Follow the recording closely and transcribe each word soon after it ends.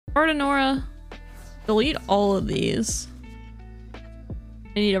Ardenora. Delete all of these.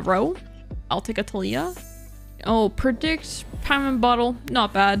 I need a row. I'll take a Talia. Oh, predict time and bottle.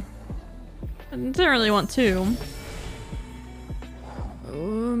 Not bad. I didn't really want to.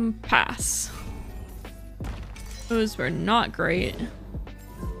 Pass. Those were not great.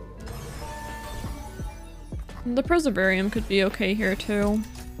 The Preservarium could be okay here too.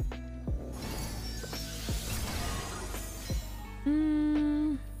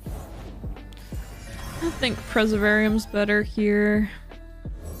 I think Preservarium's better here.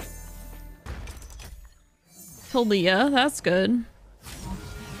 Talia, that's good.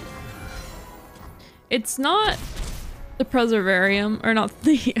 It's not the Preservarium, or not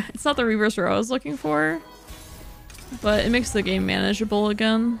the, it's not the reverse row I was looking for, but it makes the game manageable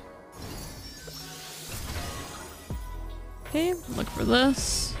again. Okay, look for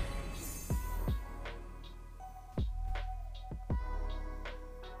this.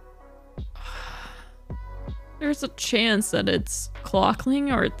 There's a chance that it's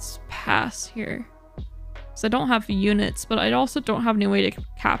Clockling or it's pass here. Because I don't have units, but I also don't have any way to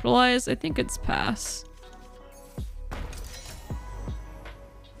capitalize. I think it's pass.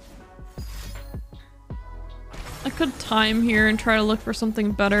 I could time here and try to look for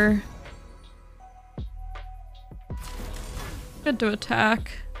something better. Good to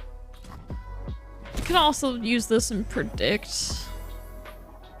attack. I can also use this and predict.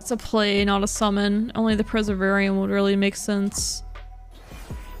 It's a play, not a summon. Only the Preservarium would really make sense.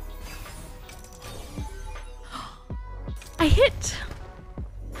 I hit!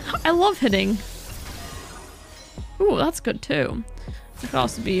 I love hitting. Ooh, that's good too. It could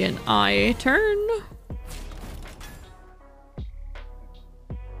also be an I turn.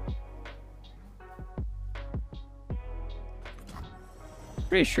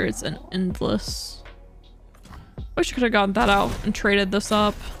 Pretty sure it's an endless. Wish I could have gotten that out and traded this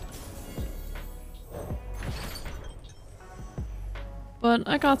up. But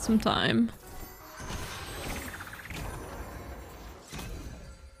I got some time.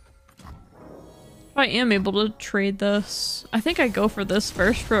 If I am able to trade this, I think I go for this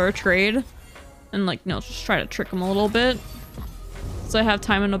first for a trade. And like, no, just try to trick him a little bit. So I have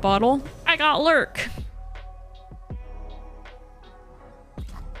time in a bottle. I got Lurk!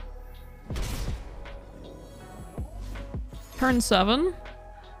 Turn 7.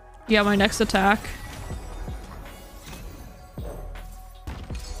 Yeah, my next attack.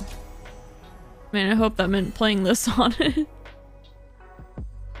 Man, I hope that meant playing this on it.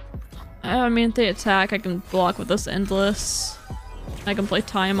 I mean, if they attack, I can block with this endless. I can play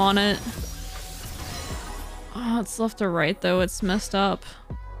time on it. Oh, it's left or right though. It's messed up.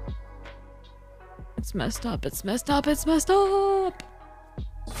 It's messed up. It's messed up. It's messed up.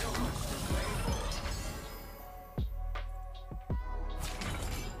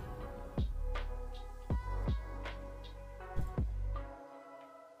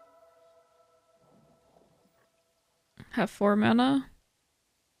 Have 4 mana.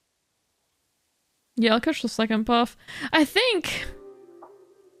 Yeah, I'll catch the second buff. I think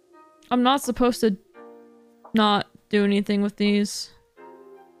I'm not supposed to not do anything with these.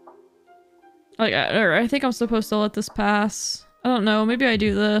 Like, or I think I'm supposed to let this pass. I don't know. Maybe I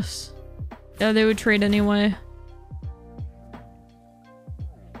do this. Yeah, they would trade anyway.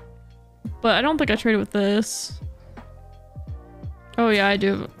 But I don't think I traded with this. Oh yeah, I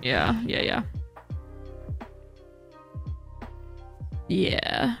do. Yeah. Yeah.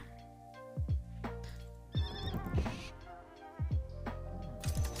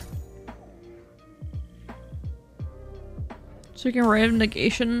 So you can write a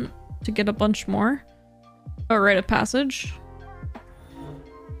negation to get a bunch more. Oh, write a passage.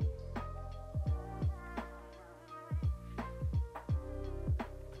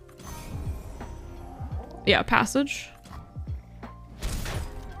 Yeah, passage.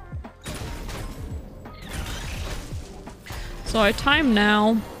 So I time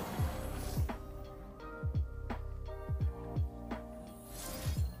now.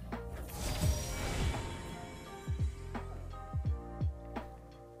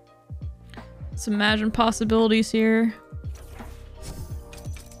 Let's imagine possibilities here.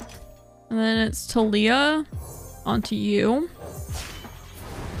 And then it's Talia onto you.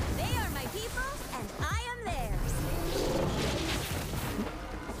 They are my people and I am theirs.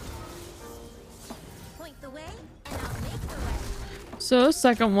 Point the way and I'll make the rest. So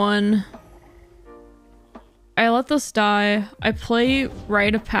second one. I let this die. I play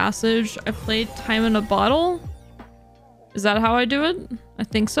Rite of Passage. I play Time in a Bottle. Is that how I do it? I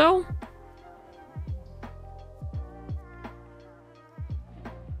think so.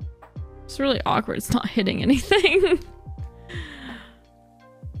 It's really awkward. It's not hitting anything.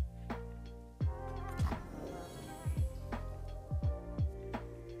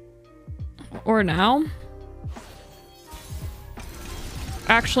 Or now?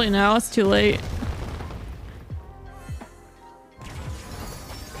 Actually, now it's too late.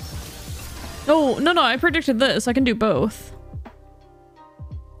 Oh, no, I predicted this. I can do both.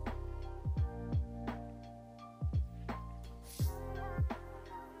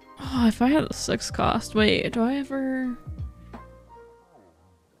 Oh, if I had a 6 cost. Wait, do I ever...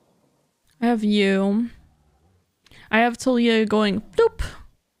 I have you. I have Talia going doop.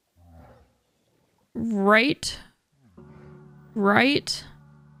 Right.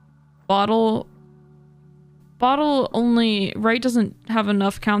 Bottle only... Right doesn't have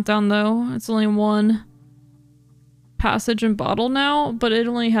enough countdown though. It's only 1 passage and bottle now, but it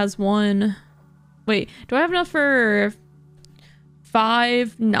only has 1... Wait, do I have enough for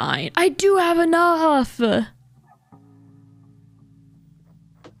 5, 9? I do have enough!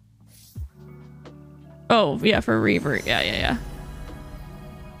 Oh, yeah, for revert. Yeah.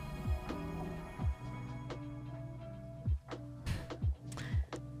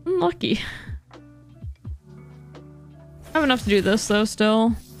 I'm lucky. I have enough to do this though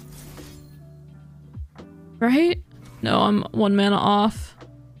still. Right? No, I'm 1 mana off.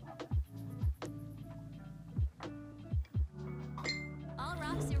 All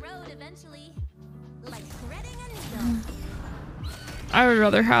rocks erode eventually, like threading a needle. I would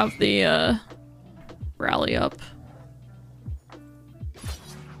rather have the rally up.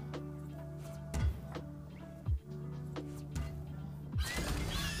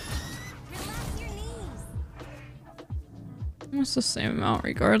 Relax your knees. It's the same amount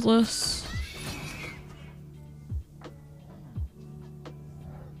regardless.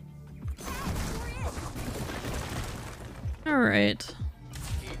 Alright.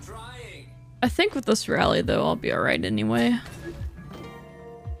 I think with this rally though, I'll be alright anyway.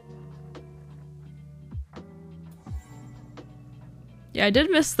 Yeah, I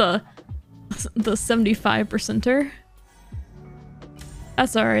did miss the 75%er.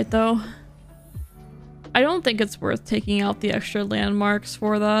 That's alright though. I don't think it's worth taking out the extra landmarks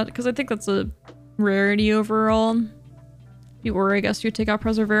for that, because I think that's a rarity overall. If you were, I guess you'd take out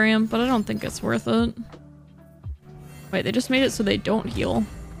Preservarium, but I don't think it's worth it. Wait, they just made it so they don't heal.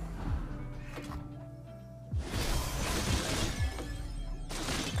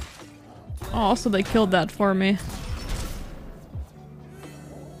 Oh, so they killed that for me.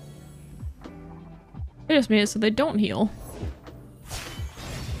 They just made it so they don't heal.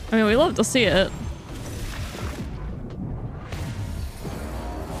 I mean, we love to see it.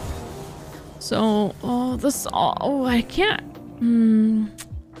 So, oh, I can't.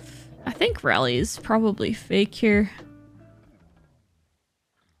 I think Rally is probably fake here.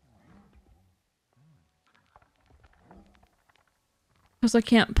 Because I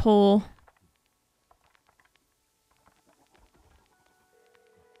can't pull.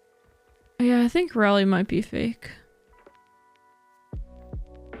 Yeah, I think Rally might be fake.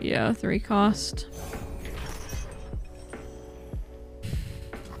 Yeah, 3 cost.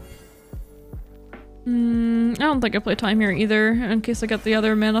 I don't think I play time here either, in case I get the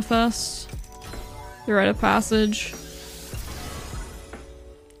other manifest. The rite of passage.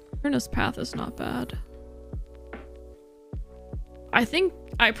 Furnace Path is not bad. I think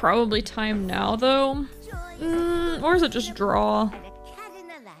I probably time now though. Or is it just draw?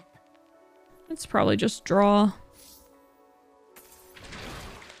 It's probably just draw.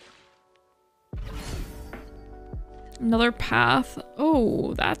 Another path.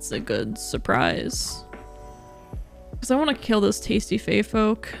 Oh, that's a good surprise. Because I want to kill this tasty Fey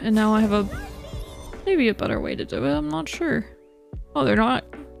folk, and now I have maybe a better way to do it. I'm not sure. Oh, they're not.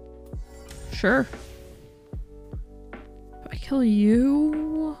 Sure. Do I kill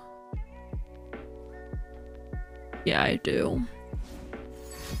you? Yeah, I do.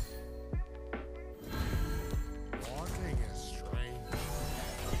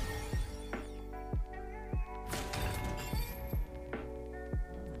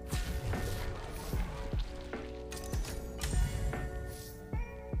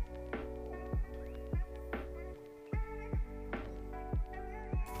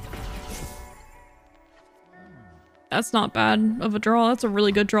 That's not bad of a draw. That's a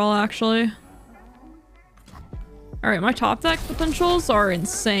really good draw, actually. Alright, my top deck potentials are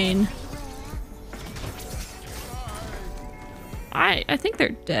insane. I think they're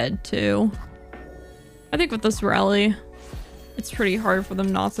dead, too. I think with this rally, it's pretty hard for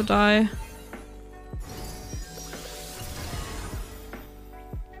them not to die.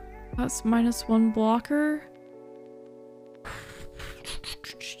 That's -1 blocker.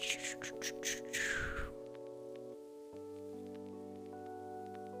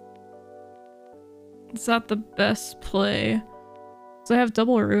 Is that the best play? It's I have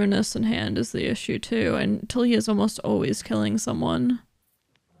double Ruinous in hand is the issue too, and Talia is almost always killing someone.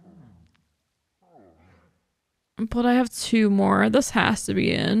 But I have 2 more. This has to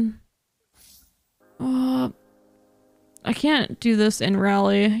be in. I can't do this in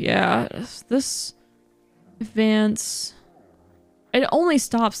rally. Yeah, this advance. It only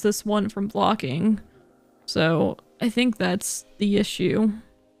stops this one from blocking. So I think that's the issue.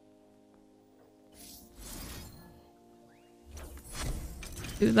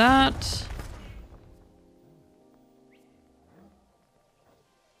 Do that.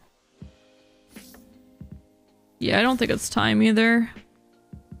 Yeah, I don't think it's time either.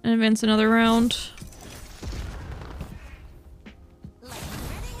 And advance another round.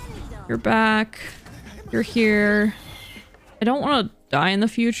 You're back. You're here. I don't want to die in the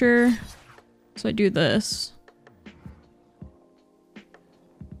future, so I do this.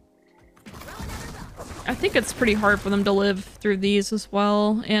 I think it's pretty hard for them to live through these as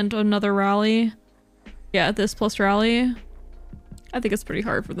well, and another rally. Yeah, this plus rally. I think it's pretty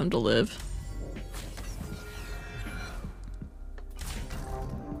hard for them to live.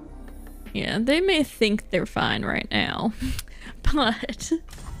 Yeah, they may think they're fine right now, but...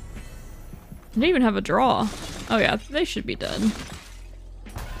 I didn't even have a draw. Oh yeah, they should be dead.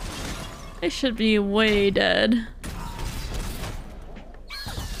 They should be way dead.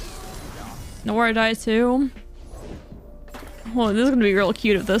 Nora die too. Oh, this is gonna be real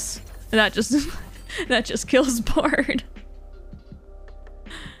cute if this... That just... that just kills Bard.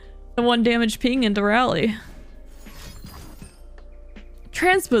 The 1 damage ping into rally.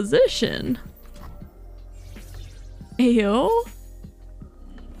 Transposition? Ayo?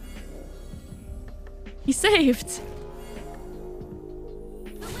 He saved!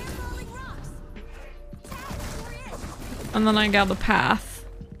 And then I got the path.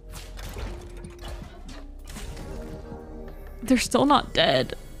 They're still not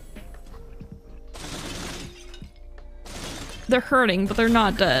dead. They're hurting, but they're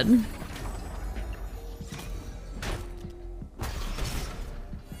not dead.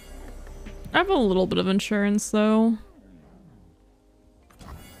 I have a little bit of insurance though.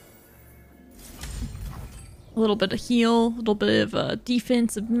 A little bit of heal, a little bit of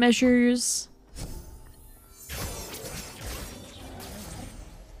defensive measures.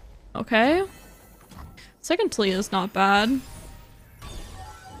 Okay. Second Talia is not bad.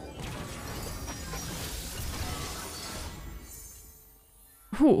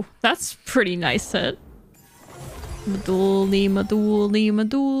 Ooh, that's pretty nice hit. Maduli, Maduli,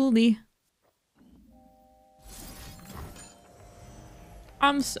 Maduli.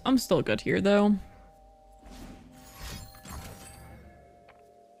 I'm still good here though.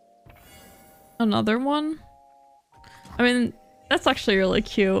 Another one? I mean, that's actually really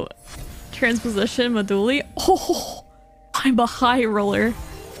cute. Transposition, Maduli. Oh, I'm a high roller.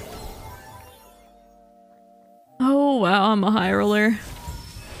 Oh wow, I'm a high roller.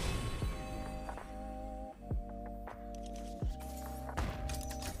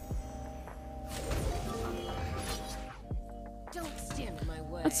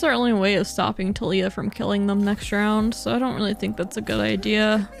 That's their only way of stopping Talia from killing them next round, so I don't really think that's a good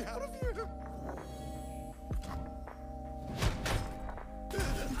idea.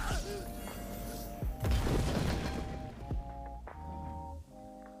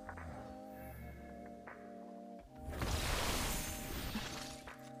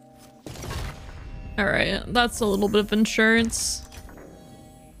 Alright, that's a little bit of insurance.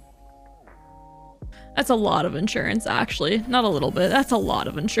 That's a lot of insurance, actually. Not a little bit, that's a lot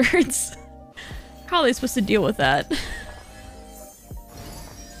of insurance. How are they supposed to deal with that?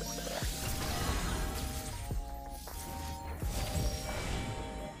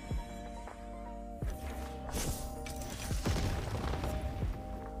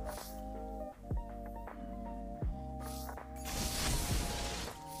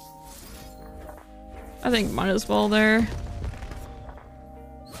 I think might as well there.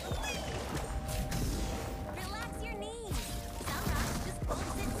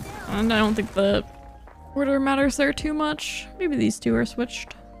 And I don't think the order matters there too much. Maybe these two are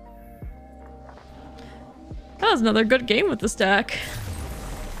switched. That was another good game with this deck.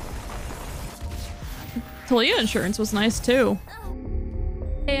 Talia insurance was nice too.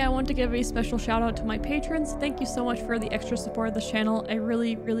 Hey, I want to give a special shout out to my patrons. Thank you so much for the extra support of this channel. I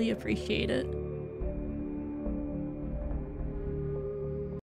really, really appreciate it.